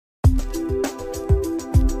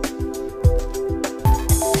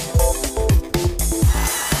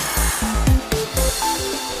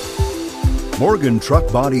Morgan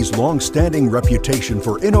Truck Body's long-standing reputation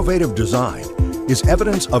for innovative design is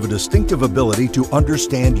evidence of a distinctive ability to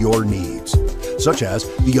understand your needs, such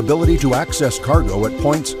as the ability to access cargo at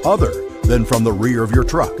points other than from the rear of your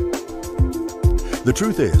truck. The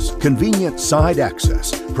truth is, convenient side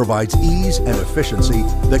access provides ease and efficiency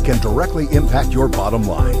that can directly impact your bottom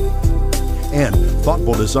line. And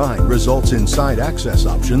thoughtful design results in side access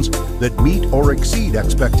options that meet or exceed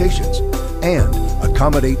expectations and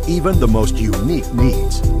accommodate even the most unique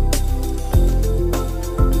needs.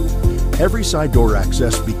 Every side door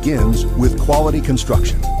access begins with quality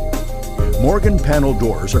construction. Morgan panel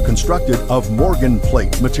doors are constructed of Morgan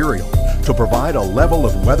plate material to provide a level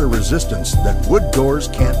of weather resistance that wood doors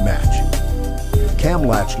can't match. Cam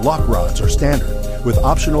latch lock rods are standard, with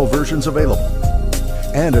optional versions available.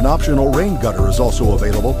 And an optional rain gutter is also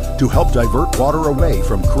available to help divert water away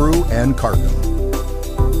from crew and cargo.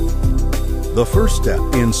 The first step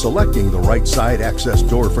in selecting the right side access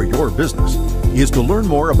door for your business is to learn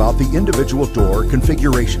more about the individual door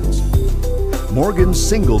configurations. Morgan's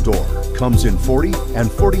single door comes in 40 and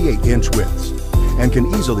 48-inch widths and can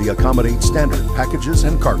easily accommodate standard packages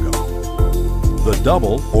and cargo. The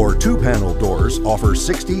double or two-panel doors offer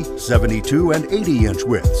 60, 72, and 80-inch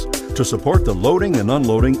widths to support the loading and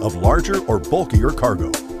unloading of larger or bulkier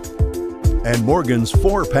cargo. And Morgan's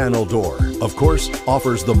four-panel door, of course,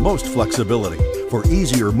 offers the most flexibility for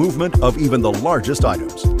easier movement of even the largest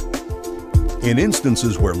items. In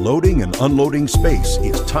instances where loading and unloading space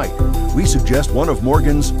is tight, we suggest one of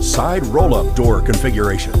Morgan's side roll-up door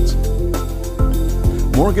configurations.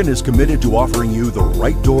 Morgan is committed to offering you the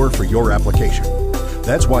right door for your application.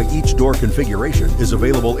 That's why each door configuration is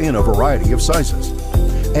available in a variety of sizes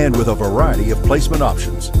and with a variety of placement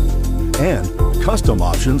options. And custom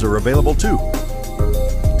options are available too.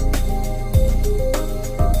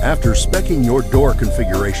 After speccing your door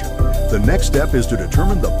configuration, the next step is to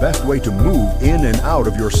determine the best way to move in and out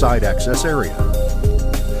of your side access area.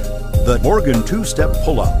 The Morgan two-step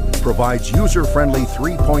pull-out provides user-friendly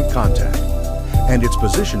three-point contact, and its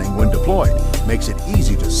positioning when deployed makes it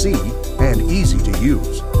easy to see and easy to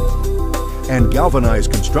use. And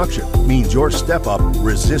galvanized construction means your step-up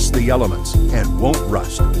resists the elements and won't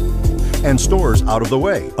rust, and stores out of the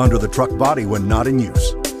way under the truck body when not in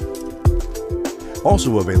use.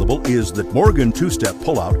 Also available is the Morgan two-step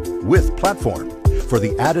pull-out with platform for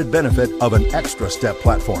the added benefit of an extra step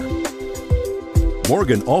platform.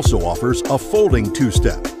 Morgan also offers a folding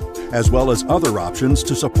two-step, as well as other options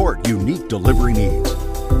to support unique delivery needs.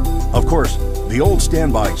 Of course, the old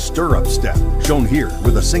standby stirrup step, shown here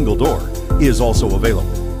with a single door, is also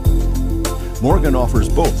available. Morgan offers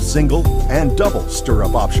both single and double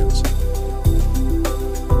stirrup options.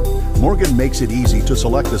 Morgan makes it easy to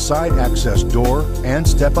select the side access door and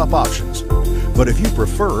step-up options. But if you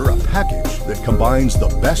prefer a package that combines the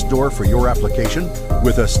best door for your application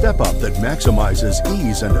with a step-up that maximizes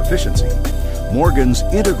ease and efficiency, Morgan's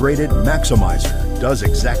Integrated Maximizer does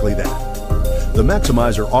exactly that. The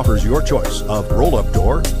Maximizer offers your choice of roll-up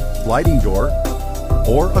door, sliding door,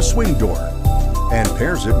 or a swing door, and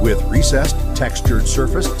pairs it with recessed, textured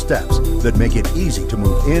surface steps that make it easy to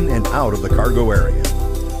move in and out of the cargo area.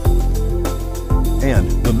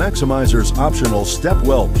 And the Maximizer's optional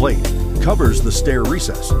step-well plate covers the stair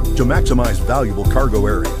recess to maximize valuable cargo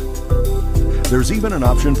area. There's even an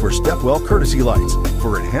option for step-well courtesy lights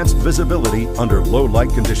for enhanced visibility under low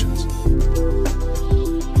light conditions.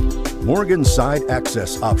 Morgan side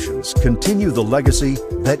access options continue the legacy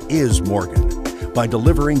that is Morgan by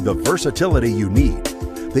delivering the versatility you need,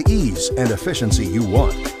 the ease and efficiency you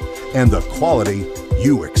want, and the quality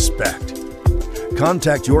you expect.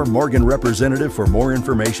 Contact your Morgan representative for more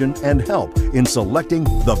information and help in selecting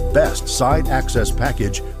the best side access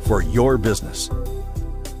package for your business.